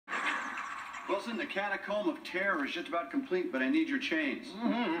Wilson, the catacomb of terror is just about complete, but I need your chains.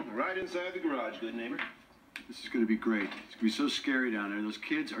 Right inside the garage, good neighbor. This is going to be great. It's going to be so scary down there. Those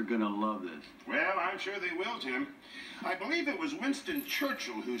kids are going to love this. Well, I'm sure they will, Tim. I believe it was Winston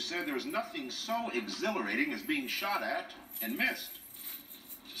Churchill who said there's nothing so exhilarating as being shot at and missed.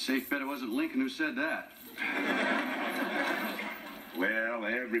 It's a safe bet it wasn't Lincoln who said that. Well,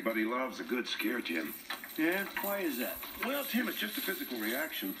 everybody loves a good scare, Tim. Yeah? Why is that? Well, Tim, it's just a physical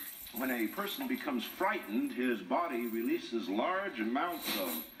reaction. When a person becomes frightened, his body releases large amounts of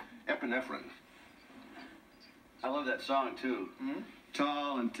epinephrine. I love that song, too.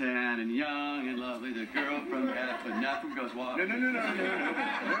 Tall and tan and young and lovely, the girl from Epinephrine goes walking. No.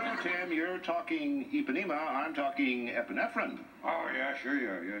 Well, Tim, you're talking eponema. I'm talking epinephrine. Oh, yeah, sure you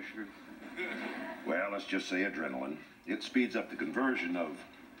are. Yeah, sure. Well, let's just say adrenaline. It speeds up the conversion of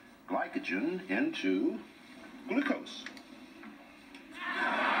glycogen into glucose.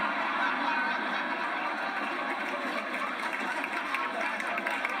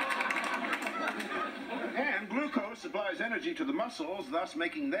 And glucose supplies energy to the muscles, thus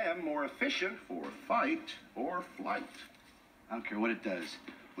making them more efficient for fight or flight. I don't care what it does.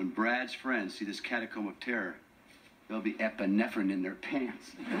 When Brad's friends see this catacomb of terror, there'll be epinephrine in their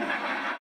pants.